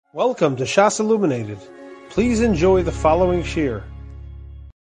Welcome to Shas Illuminated. Please enjoy the following shir.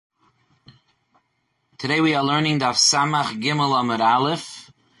 Today we are learning Daf Samach Gimel Amud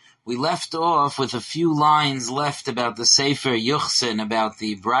Aleph. We left off with a few lines left about the Sefer Yuchsin, about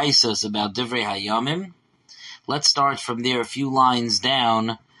the Brisos, about Divrei Hayamim. Let's start from there, a few lines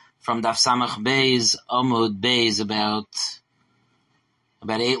down from Daf Samach Beis Amud Beis, about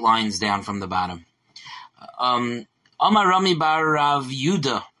 8 lines down from the bottom. Amar Rami bar Rav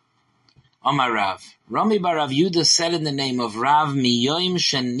Yuda. Amar Rav. Rami bar Rav Yuda said in the name of Rav Miyoim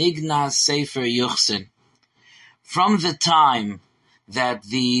Shenigna Sefer Yuchsin. From the time that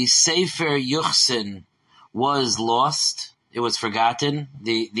the Sefer Yuchsin was lost, it was forgotten,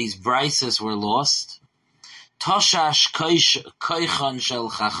 these brises were lost, Toshash koichan shel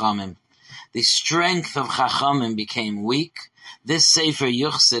chachamim, the strength of chachamim became weak. This Sefer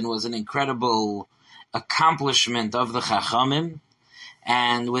Yuchsin was an incredible accomplishment of the chachamim,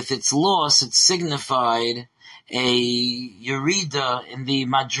 and with its loss, it signified a yerida in the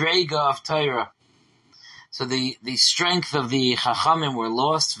madrega of Torah. So the strength of the Chachamim were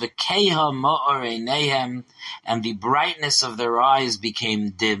lost, v'keha ma'or eineihem, and the brightness of their eyes became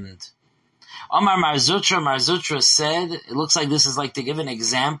dimmed. Omar Mar Zutra said, it looks like this is like to give an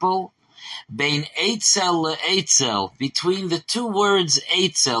example, Bein eitzel le'etzel, between the two words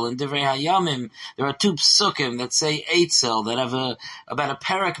eitzel in Divrei Hayamim, there are two psukim that say eitzel, that have about a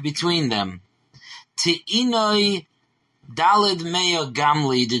parak between them. Te'inoi dalid mea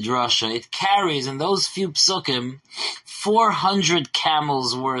gamli didrasha. It carries, in those few psukim, 400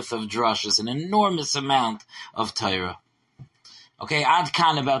 camels worth of drashas, an enormous amount of Torah. Okay, ad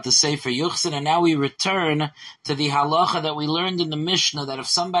kan about the Sefer Yuchsin, and now we return to the halacha that we learned in the Mishnah, that if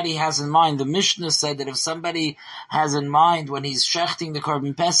somebody has in mind, the Mishnah said that if somebody has in mind when he's shechting the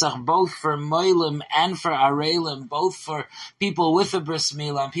Korban Pesach, both for Moilim and for Arelim, both for people with a bris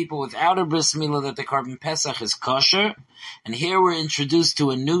milah and people without a bris milah, that the Korban Pesach is kosher. And here we're introduced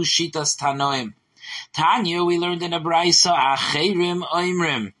to a new Shitas Tanoim. Tanya, we learned in a Braisa, Acherim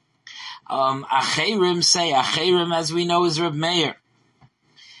Oimrim. Acherim say, Acherim as we know is Reb Meir.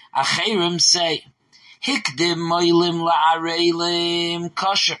 Acherim say, Hikdim moilim la'areilim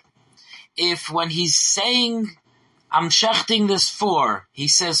kosher. If when he's saying, I'm shechting this for, he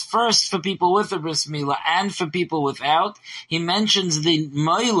says first for people with a bris milah and for people without, he mentions the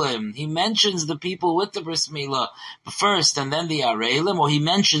moilim, he mentions the people with the bris milah first and then the areilim, or he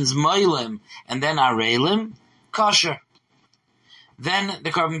mentions moilim and then areilim, kosher. Then the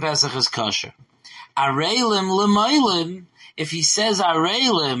Korban Pesach is kosher. Areilim lemoilim, if he says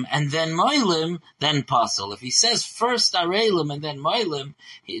areilim and then moilim, then pasul. If he says first areilim and then moilim,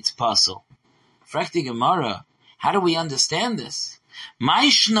 it's pasul. Frekti Gemara, how do we understand this?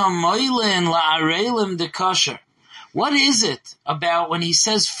 Maishna moilin la'areilim de kosher. What is it about when he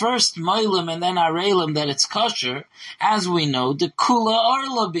says first moilim and then areilim that it's kosher? As we know, the kula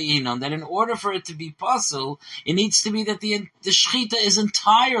arla be'inon, that in order for it to be pasul, it needs to be that the shechita is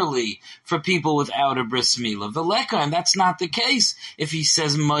entirely for people without a bris milah. Veleka, and that's not the case if he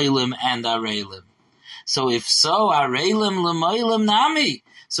says moilim and areilim. So if so, areilim lemoilim nami.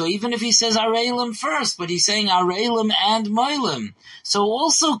 So even if he says areilim first, but he's saying areilim and moilim, so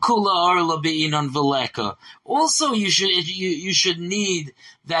also kula arla be'inon veleka. Also, you should need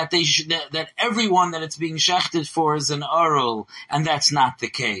that that everyone that it's being shechted for is an arul, and that's not the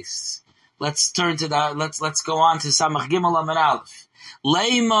case. Let's turn to that. Let's go on to Samach Gimel Amud Aleph.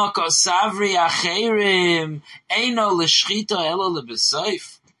 Leima kosavri acherim eino l'shchita elo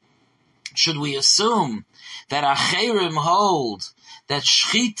lebesoif. Should we assume that acherim hold that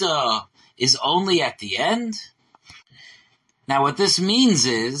shchita is only at the end? Now what this means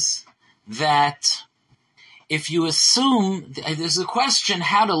is that if you assume, there's a question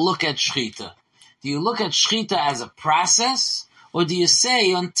how to look at shchita. Do you look at shchita as a process, or do you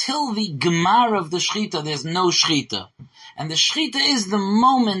say until the gemar of the shchita there's no shchita? And the shchita is the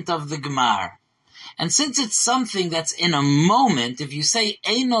moment of the gemar. And since it's something that's in a moment, if you say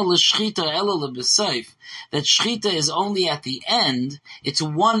eino l'shchita elo lebesoif, that shchita is only at the end, it's a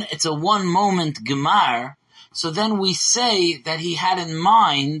one moment gemar, so then we say that he had in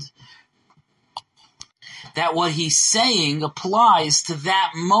mind that what he's saying applies to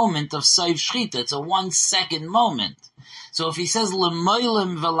that moment of soif shchita. It's a 1 second moment. So if he says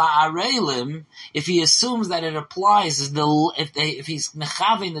lemoilim v'la'areilim, if he assumes that it applies, if he's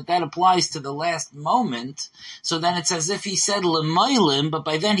nechavin that applies to the last moment, so then it's as if he said lemoilim, but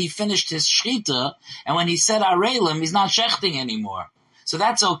by then he finished his shchita, and when he said areilim, he's not shechting anymore. So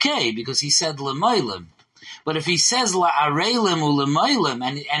that's okay, because he said lemoilim. But if he says la'arelim u'lemoilim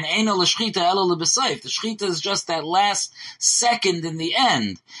and eino l'shchita elo l'besayf, the shchita is just that last second in the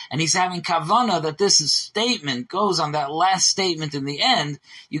end, and he's having kavana that this statement goes on that last statement in the end,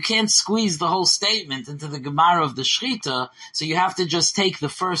 you can't squeeze the whole statement into the gemara of the shchita, so you have to just take the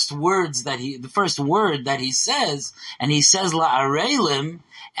first word that he says, and he says la'arelim,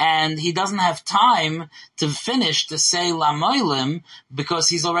 and he doesn't have time to finish to say lamoilim because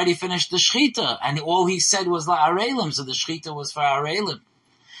he's already finished the shchita, and all he said was la'arelim, so the shchita was for arelim.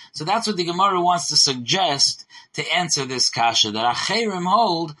 So that's what the Gemara wants to suggest to answer this kasha, that acherim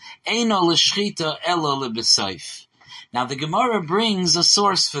hold eino l'shchita elo l'besayf. Now the Gemara brings a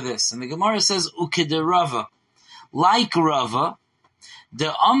source for this, and the Gemara says ukede Rava, like Rava.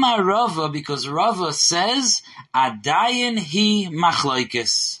 The Amar Rava, because Rava says, Adayin hi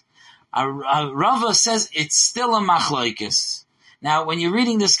machlaikis. Rava says it's still a machlaikis. Now, when you're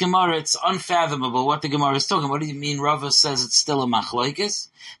reading this Gemara, it's unfathomable what the Gemara is talking. What do you mean Rava says it's still a machlaikis?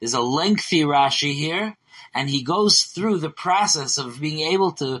 There's a lengthy Rashi here, and he goes through the process of being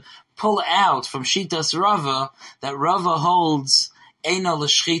able to pull out from Shitas Rava that Rava holds Eino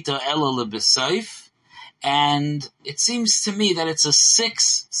l'shchita elo l'besayf. And it seems to me that it's a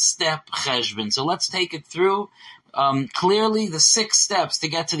 6-step cheshbon. So let's take it through clearly the 6 steps to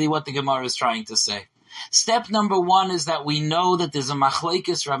get to what the Gemara is trying to say. Step number 1 is that we know that there's a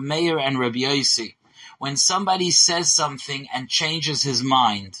machlekes Rab Meir and Rabbi Yosef. When somebody says something and changes his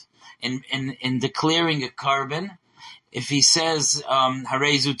mind in declaring a carbon, if he says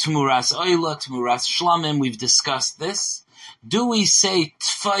harezu tmuras oila, tmuras shlamim, we've discussed this. Do we say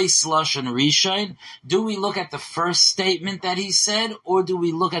tfais lashon rishon? Do we look at the first statement that he said, or do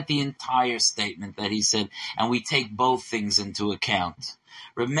we look at the entire statement that he said, and we take both things into account?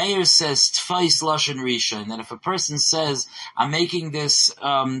 Reb Meir says tfais lashon rishon, that if a person says, I'm making this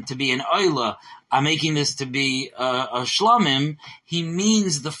to be an oila, I'm making this to be a shlamim, he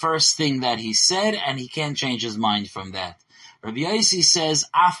means the first thing that he said, and he can't change his mind from that. Rabbi Yosef says,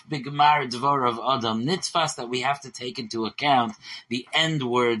 af b'gemar dvar of Adam nitzfas, that we have to take into account the end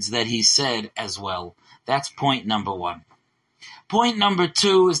words that he said as well. That's point number 1. Point number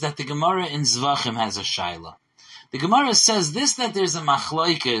 2 is that the Gemara in Zvachim has a shaila. The Gemara says this, that there's a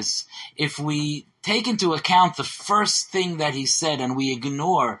machlokes if we take into account the first thing that he said and we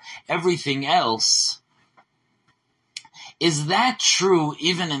ignore everything else. Is that true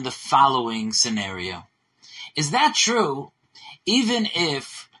even in the following scenario? Is that true even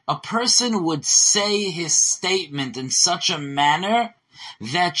if a person would say his statement in such a manner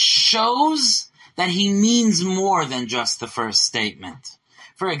that shows that he means more than just the first statement?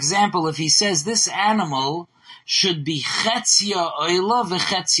 For example, if he says this animal should be chetzia oila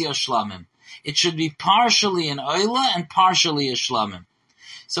v'chetzia shlamim, it should be partially an oila and partially a shlamim.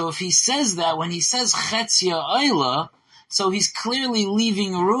 So if he says that, when he says chetzia oila, so he's clearly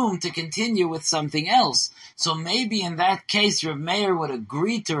leaving room to continue with something else. So maybe in that case, Reb Meir would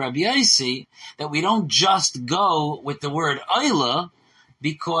agree to Rabbi Yosef that we don't just go with the word oila,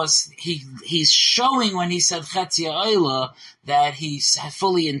 because he's showing when he said chetzia oila that he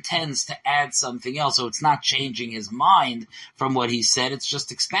fully intends to add something else. So it's not changing his mind from what he said, it's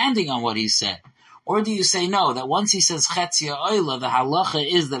just expanding on what he said. Or do you say no, that once he says chetzia oila, the halacha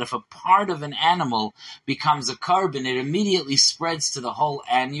is that if a part of an animal becomes a carbon, it immediately spreads to the whole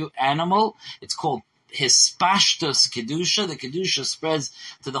animal. It's called hispashtus kedusha. The kedusha spreads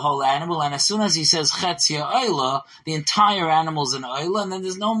to the whole animal, and as soon as he says chetzia oila, the entire animal's an oila, and then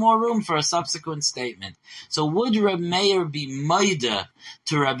there's no more room for a subsequent statement. So would Reb Meir be maida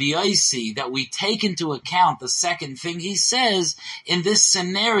to Rabbi Yosef that we take into account the second thing he says in this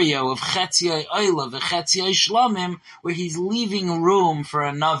scenario of chetzia oila v'chetzia shlamim, where he's leaving room for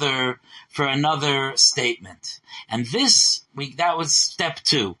another statement? And that was step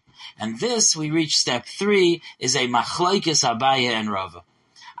 2. And this, we reach step 3, is a machlokes Abaye and Rava.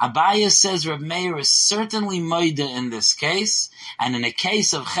 Abaye says Reb Meir is certainly moida in this case, and in a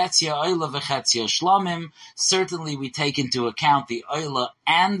case of chetzia oila v'chetzia shlamim, certainly we take into account the oila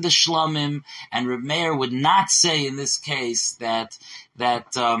and the shlamim, and Reb Meir would not say in this case that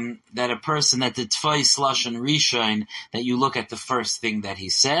a person that did tfais lashon rishon, that you look at the first thing that he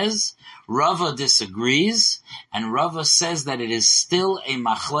says. Rava disagrees, and Rava says that it is still a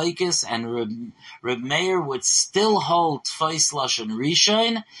machlokes, and Reb Meir would still hold tfais lashon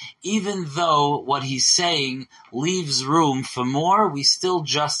rishon, even though what he's saying leaves room for more. We still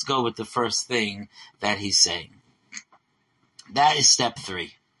just go with the first thing that he's saying. That is step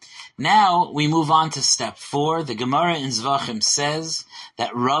 3. Now we move on to step 4. The Gemara in Zvachim says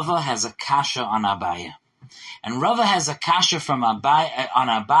that Rava has a kasha on Abaye. And Rava has a kasha from Abaya, on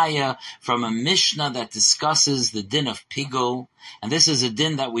Abaya from a Mishnah that discusses the din of pigul. And this is a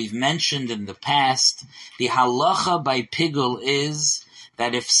din that we've mentioned in the past. The halacha by pigul is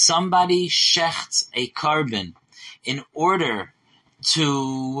that if somebody shechts a carbon in order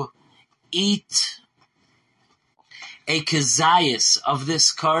to eat a kazayas of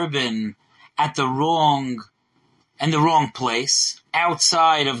this carbon at the wrong place,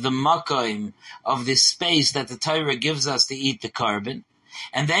 outside of the makom of this space that the Torah gives us to eat the carbon.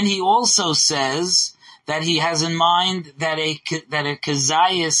 And then he also says that he has in mind that a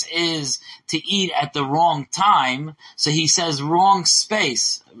kazayas is to eat at the wrong time. So he says wrong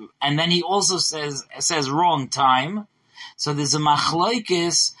space. And then he also says wrong time. So there's a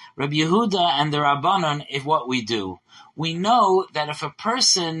machlokes, Rabbi Yehuda and the Rabbanon, if what we do. We know that if a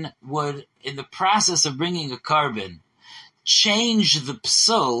person would, in the process of bringing a carbon, change the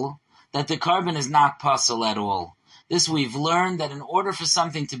psul, that the carbon is not pasul at all. This we've learned that in order for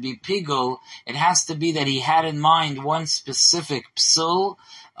something to be pigul, it has to be that he had in mind one specific psul.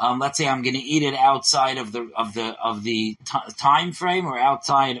 Let's say I'm going to eat it outside of the time frame or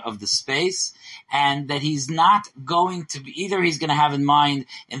outside of the space, and that he's not going to be, either he's going to have in mind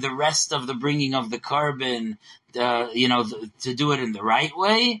in the rest of the bringing of the carbon, to do it in the right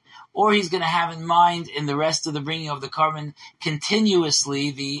way, or he's going to have in mind in the rest of the bringing of the carbon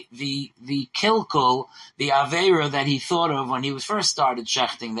continuously the kilkul, the aveira that he thought of when he was first started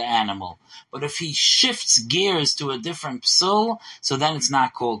shechting the animal. But if he shifts gears to a different psul, so then it's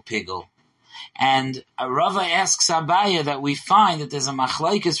not called pigul. And Rava asks Abaya that we find that there's a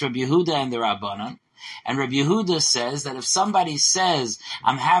machlokes Rabbi Yehuda and the Rabbanon. And Rabbi Yehuda says that if somebody says,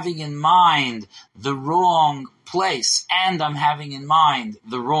 I'm having in mind the wrong place and I'm having in mind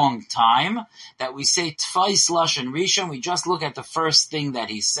the wrong time, that we say tfais lashon rishon, we just look at the first thing that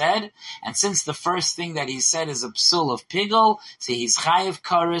he said, and since the first thing that he said is a psul of pigul, so he's chayiv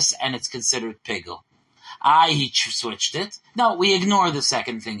kares and it's considered pigul. He switched it. No, we ignore the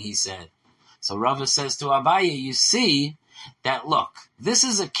second thing he said. So Rava says to Abaya, you see that, look, this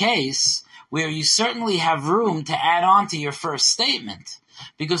is a case where you certainly have room to add on to your first statement.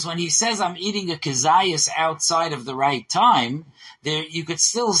 Because when he says, I'm eating a kazayas outside of the right time, there you could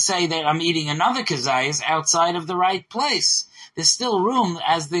still say that I'm eating another kazayas outside of the right place. There's still room,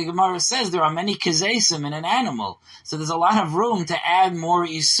 as the Gemara says, there are many kazasim in an animal. So there's a lot of room to add more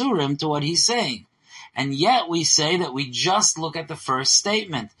isurim to what he's saying. And yet we say that we just look at the first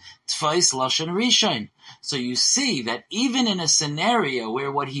statement, tfais lashon rishon. So you see that even in a scenario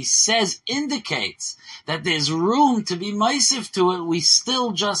where what he says indicates that there's room to be meisiv to it, we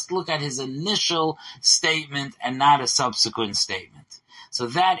still just look at his initial statement and not a subsequent statement. So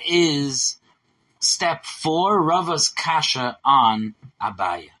that is step 4, Rava's kasha on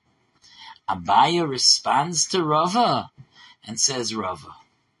Abaya. Abaya responds to Rava and says, Rava,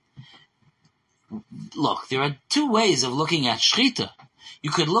 look, there are two ways of looking at shchita. You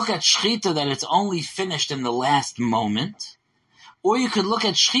could look at shchita that it's only finished in the last moment, or you could look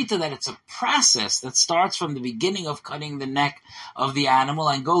at shchita that it's a process that starts from the beginning of cutting the neck of the animal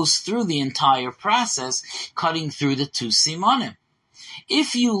and goes through the entire process, cutting through the 2 simanim.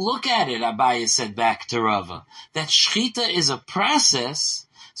 If you look at it, Abaya said back to Rava, that shchita is a process,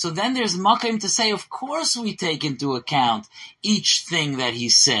 so then there's makom to say, of course we take into account each thing that he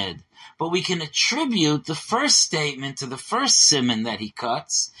said. But we can attribute the first statement to the first siman that he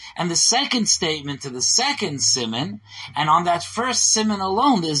cuts, and the second statement to the second siman, and on that first siman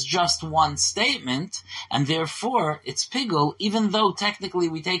alone there's just one statement, and therefore it's pigul, even though technically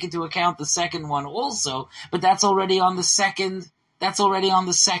we take into account the second one also, but that's already on the second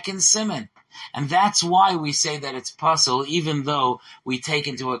siman. And that's why we say that it's pasul, even though we take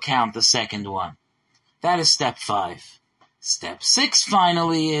into account the second one. That is step 5. Step 6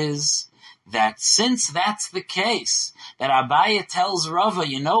 finally is that since that's the case, that Abaya tells Rava,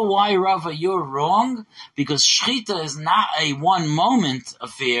 you know why, Rava, you're wrong? Because shchita is not a one-moment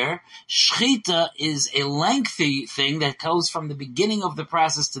affair. Shchita is a lengthy thing that goes from the beginning of the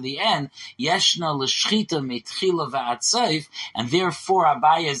process to the end. Yeshna l'shchita mitchila v'atzayif, and therefore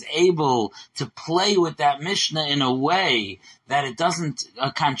Abaya is able to play with that Mishnah in a way that it doesn't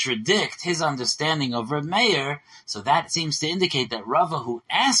contradict his understanding of Reb Meir. So that seems to indicate that Rava, who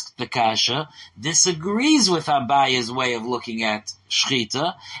asked the kasha, disagrees with Abaya's way of looking at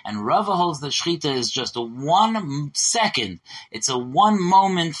shchita, and Rava holds that shchita is just a 1 second. It's a 1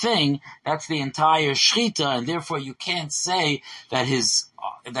 moment thing. That's the entire shchita, and therefore you can't say that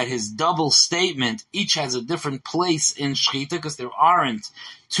his double statement each has a different place in shchita, because there aren't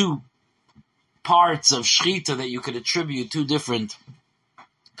 2 parts of shchita that you could attribute 2 different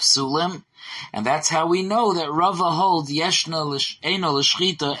psulim. And that's how we know that Rava holds Yeshna Eino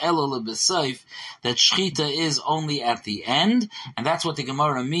L'Shchita Elo L'B'Seif, that Shchita is only at the end, and that's what the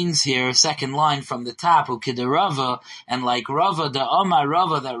Gemara means here, second line from the top, Ukida Rava, and like Rava, the Omar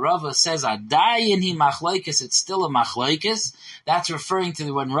Rava, that Rava says, Adayin hi machlokes, it's still a machlokes. That's referring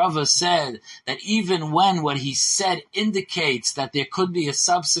to when Rava said that even when what he said indicates that there could be a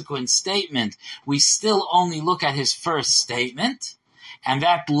subsequent statement, we still only look at his first statement. And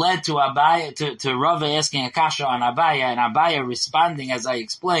that led to Abaya, to Rava asking a kasha on Abaya, and Abaya responding as I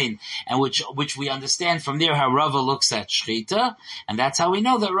explained, and which we understand from there how Rava looks at Shchita, and that's how we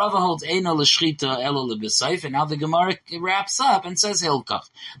know that Rava holds Eino L'Shchita Elo L'B'Seif, and now the Gemara wraps up and says Hilkach.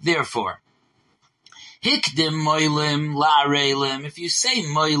 Therefore, Hikdim Moilim La'arelim, if you say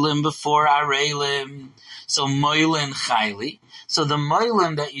Moilim before Arelim, so Moilim Chayli, so the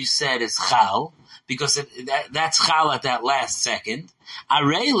Moilim that you said is Chal, because that's Chal at that last second.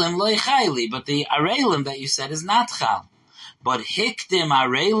 Arelim loy chayli, but the arelim that you said is not Chal. But hikdim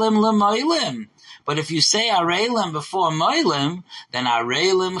arelim lemoilim. But if you say arelim before moilim, then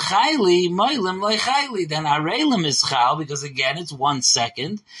arelim chayli, moilim loy chayli. Then arelim is Chal, because again it's 1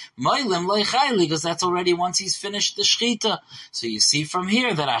 second. Moilim loy chayli, because that's already once he's finished the shchita. So you see from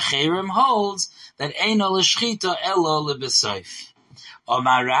here that Acherim holds that eino l'shchita elo l'b'seif.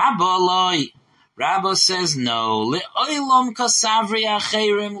 Omar Rabba loy. Rabba says no. Le'olam kasavri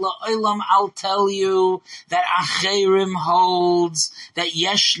acherim, le'olam I'll tell you that acherim holds that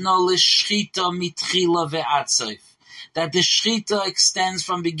yeshno l'shchita mitchila ve'atzof. That the shchita extends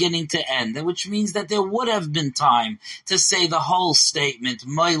from beginning to end, which means that there would have been time to say the whole statement,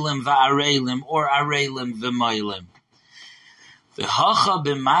 moilim va'arelim, or arelim v'moilim. V'hacha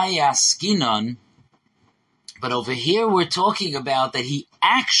b'maya skinon. But over here we're talking about that he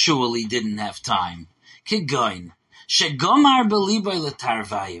actually didn't have time. Kigoin. Shegomar beliboy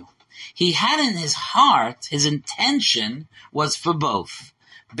letarvayu. He had in his heart, his intention was for both.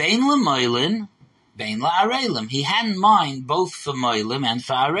 Bein lemoilin, bein la'arelim. He had in mind both for moilim and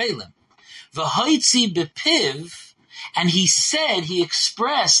for arelim. V'hoitzi bepiv, and he said, he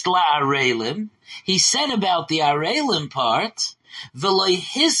expressed la'arelim. He said about the arelim part, V'loy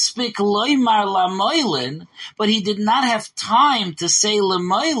hispik loymar lamoilin, but he did not have time to say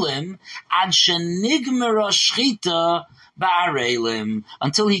lamoilim ad shenigmera shchita ba'arelim,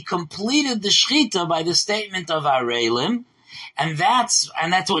 until he completed the shchita by the statement of arelim, and that's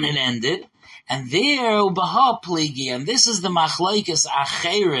when it ended. And there, ubaha pligi, and this is the machlokes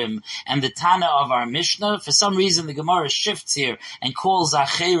acherim and the Tana of our Mishnah. For some reason, the Gemara shifts here and calls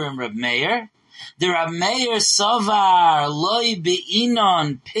acherim Reb Meir. The Rab Meir Savar loy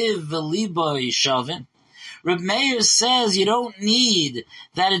be'inon piv v'liboy shavin. Rab Meir says you don't need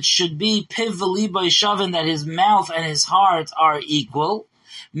that it should be piv v'liboy shavin, that his mouth and his heart are equal,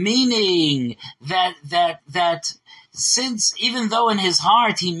 meaning that since even though in his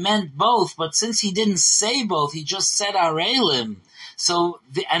heart he meant both, but since he didn't say both, he just said arelim. So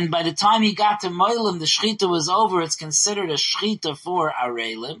and by the time he got to moilim, the shchita was over. It's considered a shchita for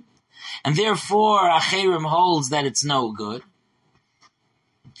arelim. And therefore, Acherim holds that it's no good.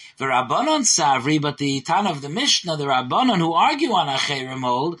 The Rabbanon Savri, but the Tana of the Mishnah, the Rabbanon who argue on Acherim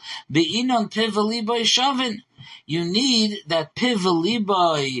hold, Be'inon Piv V'liboy Shavin. You need that Piv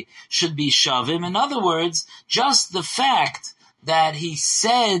V'liboy should be Shavim. In other words, just the fact that he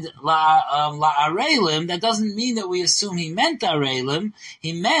said la'arelim, that doesn't mean that we assume he meant arelim.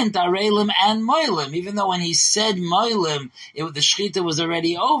 He meant arelim and moilim, even though when he said moilim, the shchita was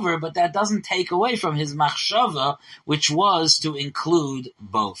already over, but that doesn't take away from his machshava, which was to include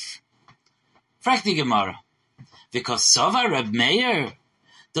both. Frakti Gemara. Because Sova Reb Meir,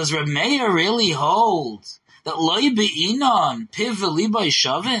 does Reb Meir really hold that loy be'inon piv v'liboy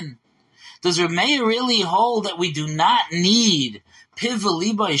shavin? Does Reb Meir really hold that we do not need piv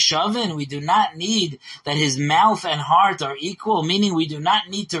v'liboy shavin? We do not need that his mouth and heart are equal, meaning we do not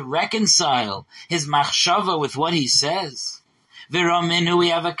need to reconcile his machshava with what he says. V'raminu, we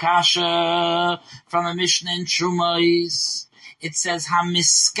have a kasha from a Mishnah in Trumais. It says,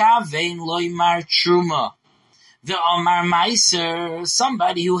 hamiskavein loymar truma. The Omar Meiser,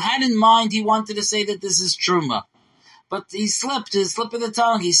 somebody who had in mind he wanted to say that this is truma. But he slipped, his slip of the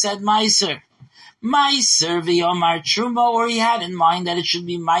tongue, he said Meiser. Meiser v'yomar truma, or he had in mind that it should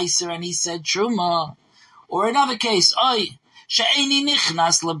be Meiser and he said truma. Or another case, she'eni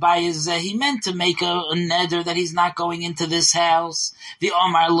nichnas l'bayezeh, he meant to make a neder that he's not going into this house.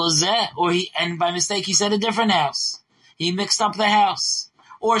 V'yomar lozeh, and by mistake he said a different house. He mixed up the house.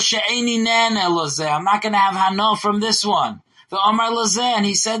 Or she'eni nene lozeh, I'm not going to have hana from this one. V'yomar lozeh, and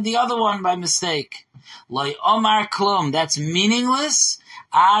he said the other one by mistake. Loi omar klum, that's meaningless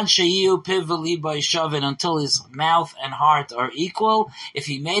Ad sheyu piv v'libo shavin, until his mouth and heart are equal. If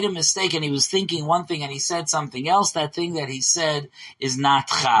he made a mistake and he was thinking one thing and he said something else, that thing that he said is not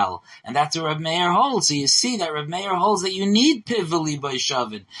chal. And that's what Reb Meir holds. So you see that Reb Meir holds that you need piv v'libo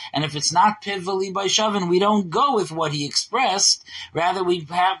shavin. And if it's not piv v'libo shavin, we don't go with what he expressed. Rather, we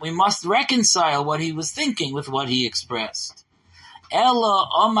must reconcile what he was thinking with what he expressed. Ella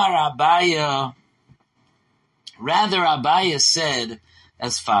Omar Abaya, rather Abaya said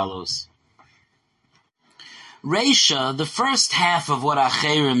as follows. Reisha, the first half of what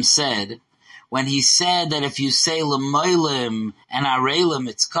Acherim said, when he said that if you say L'moilim and Arelim,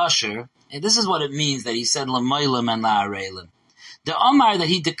 it's kosher, and this is what it means that he said L'moilim and La'arelim. The Omar that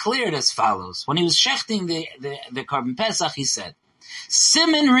he declared as follows. When he was shechting the Korban Pesach, he said,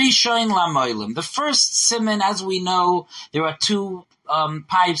 Simin Rishoin L'moilim. The first simin, as we know, there are two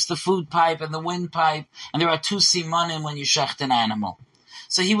pipes, the food pipe and the wind pipe, and there are two simanim when you shecht an animal.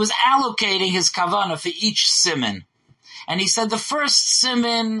 So he was allocating his kavanah for each simin. And he said the first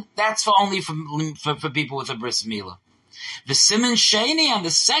simin, that's only for people with a bris milah. The simin sheni, and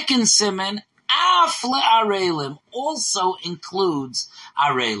the second simin, af le'arelim, also includes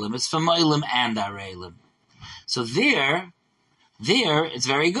arelim. It's for moilim and arelim. So there, it's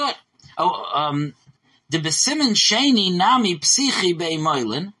very good. The besimin sheni nami psichi bei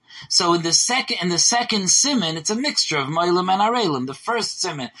moilin. So in the second simin, it's a mixture of moilim and arelim. The first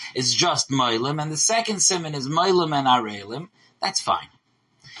simin is just moilim, and the second simin is moilim and arelim. That's fine.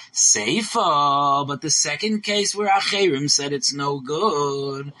 Seifa, but the second case where Acherim said it's no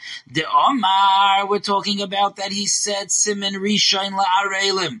good. The Omar, we're talking about that he said simin rishain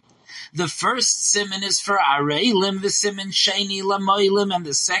la'arelim. The first simin is for arelim, the simin sheni la'moilim, and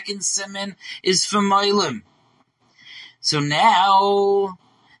the second simin is for moilim. So now,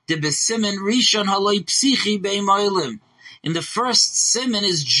 the besimin rishon haloi psichi bei moilim. In the first simin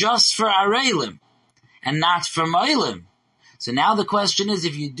is just for arelim, and not for moilim. So now the question is,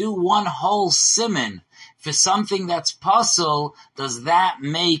 if you do one whole simin for something that's pasul, does that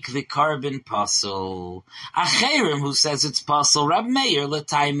make the carbon pasul? Acherim, who says it's pasul, Rab Meir,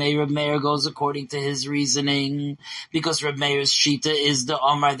 L'taimei, Rab Meir goes according to his reasoning, because Rab Meir's shita is the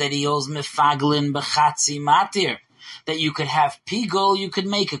Omar that he holds mefaglin b'chatzi matir, that you could have pigol, you could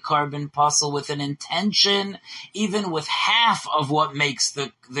make a carbon pasul with an intention, even with half of what makes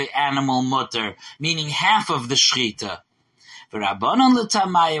the animal mutter, meaning half of the shchita. Rabbanon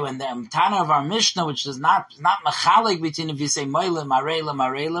l'tamaya, and the Tana of our Mishnah, which does not machalik between if you say moilim,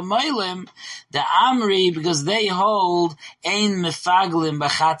 moilim, the Amri, because they hold ein mefaglim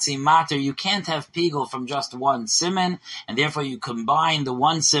b'chatzi mater, you can't have pigol from just one siman, and therefore you combine the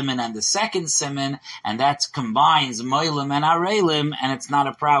one siman and the second siman, and that combines moilim and arelim, and it's not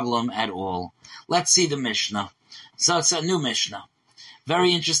a problem at all. Let's see the Mishnah. So it's a new Mishnah.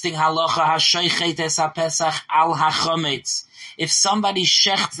 Very interesting halacha, ha-shoichet es ha-pesach al ha-chometz. If somebody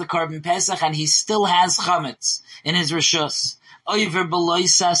shechts the Korban Pesach and he still has chametz in his rishus, oiver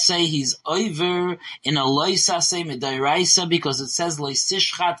b'loisaseh, he's oiver in a loisaseh midairaisa, because it says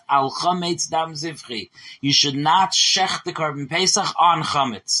loisishchat al chametz dam zivchi. You should not shecht the Korban Pesach on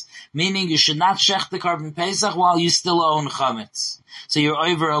chametz, meaning you should not shecht the Korban Pesach while you still own chametz. So you're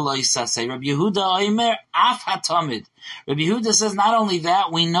over a loisaseh. Rabbi Yehuda oimer af hatamid. Rabbi Yehuda says not only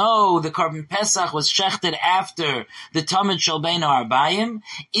that, we know the Korban Pesach was shechted after the Tamid Shel Bein Arbayim.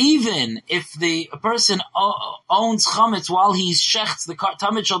 Even if the person owns chametz while he shechts the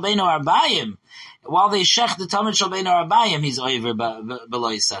Tamid Shel Bein Arbayim, while they shecht the Tamid Shel Bein Arbayim, he's over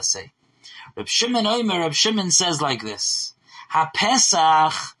below Yisaseh. Reb Shimon Omer, Reb Shimon says like this: Ha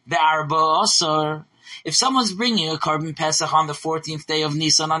Pesach be'arba osor. If someone's bringing a Korban Pesach on the 14th day of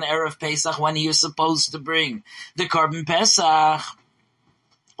Nisan on Erev Pesach, when he is supposed to bring the Korban Pesach,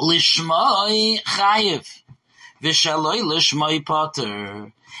 lishmoi chayiv, v'shaloi lishmoi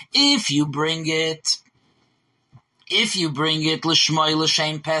poter. If you bring it lishmoi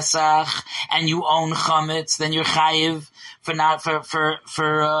l'shem Pesach and you own chametz, then you're chayiv for shechting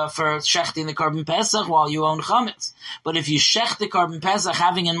the Korban Pesach while you own chametz. But if you shecht the Korban Pesach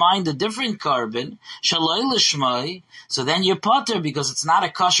having in mind a different Korban, shaloi l'shmoi, so then you're poter because it's not a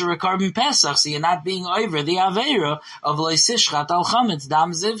kosher Korban Pesach, so you're not being over the aveira of loisishchat al chametz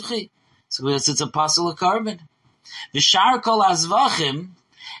dam zivchi. So it's a pasul Korban. V'shar kol azvachim,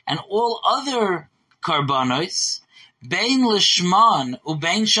 and all other karbanos, bein lishman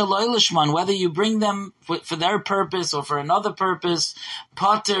ubein shaloi lishman, whether you bring them for their purpose or for another purpose,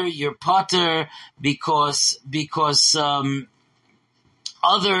 potter, you're potter because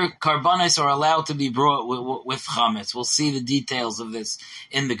other karbanos are allowed to be brought with chametz. We'll see the details of this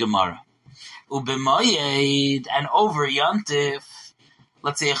in the Gemara. Ubemoyed, and over Yantif,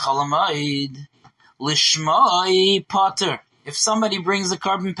 let's say a Chol Hamoed, Lishmoi Potter. If somebody brings a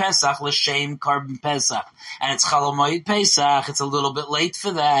Korban Pesach, L'Shem Korban Pesach, and it's Chol Hamoed Pesach, it's a little bit late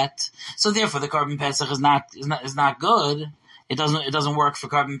for that. So therefore the Korban Pesach is not good. It doesn't work for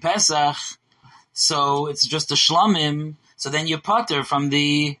Korban Pesach. So it's just a Shlomim. So then you Potter from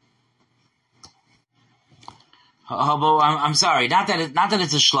the, I'm sorry, not that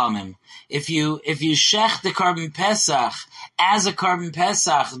it's a Shlomim. If you shech the Korban Pesach as a Korban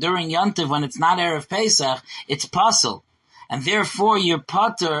Pesach during Yontiv when it's not Erev Pesach, it's pasul. And therefore you're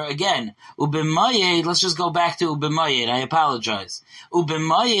Potter again. Ubemayed, let's just go back to Ubemayed, I apologize.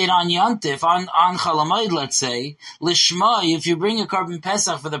 Ubemayed on Yontif, on Chol Hamoed, let's say, Lishma, if you bring a Korban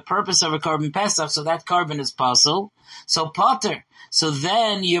Pesach for the purpose of a Korban Pesach, so that Korban is pasul, so Potter. So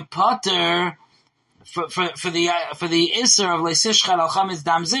then you're Potter for the Isser of Leisishchad al Chametz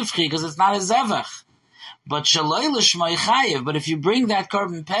Dam Zivchi, because it's not a Zevach. But Shaloi L'Shmoi Chayev, but if you bring that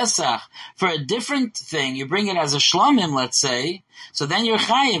Korban Pesach for a different thing, you bring it as a Shlomim, let's say, so then you're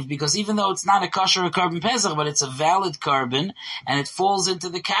Chayev, because even though it's not a kosher Korban Pesach, but it's a valid Korban, and it falls into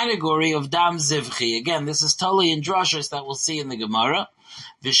the category of Dam Zivchi. Again, this is totally in Drashos that we'll see in the Gemara.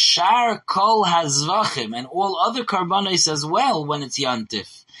 V'shar kol hazvachim, and all other Korbanos as well when it's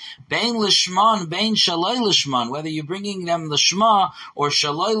Yantif. Bein lishman, bein shaloi lishman, whether you're bringing them lishma or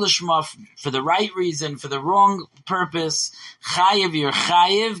shaloi lishma for the right reason, for the wrong purpose, chayev, you're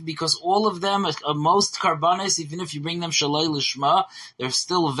chayev, because all of them, most karbanos, even if you bring them shaloi lishma, they're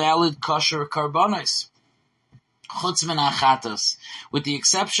still valid kosher karbanos. Chutz min hachatos, with the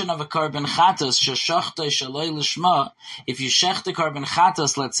exception of a korban chatos, sheshachta shaloi lishma, if you shech the korban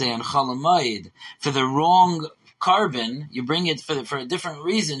chatos, let's say on Chol Hamoed, for the wrong Korban, you bring it for a different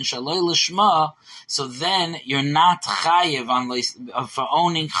reason, shaloi lishma, so then you're not chayev for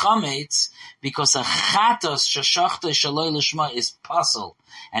owning chametz, because a chatos sheshachta shaloi lishma is pasul.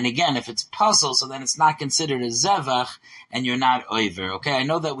 And again, if it's pasul, so then it's not considered a zevach, and you're not over. Okay, I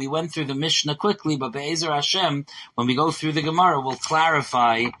know that we went through the Mishnah quickly, but Be'ezer Hashem, when we go through the Gemara, we'll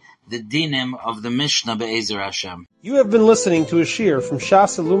clarify the dinim of the Mishnah Be'ezer Hashem. You have been listening to a shiur from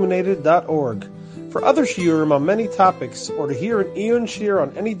shasilluminated.org. For other shiurim on many topics, or to hear an Iyun shiur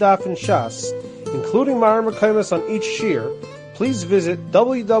on any daf in Shas, including Ma'ar Mekaymas on each shiur, please visit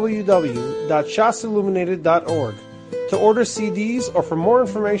www.shasilluminated.org. To order CDs or for more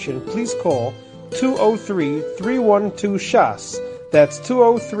information, please call 203-312-SHAS. That's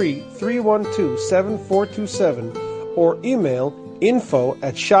 203-312-7427, or email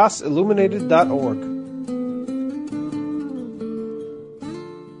info@shasilluminated.org.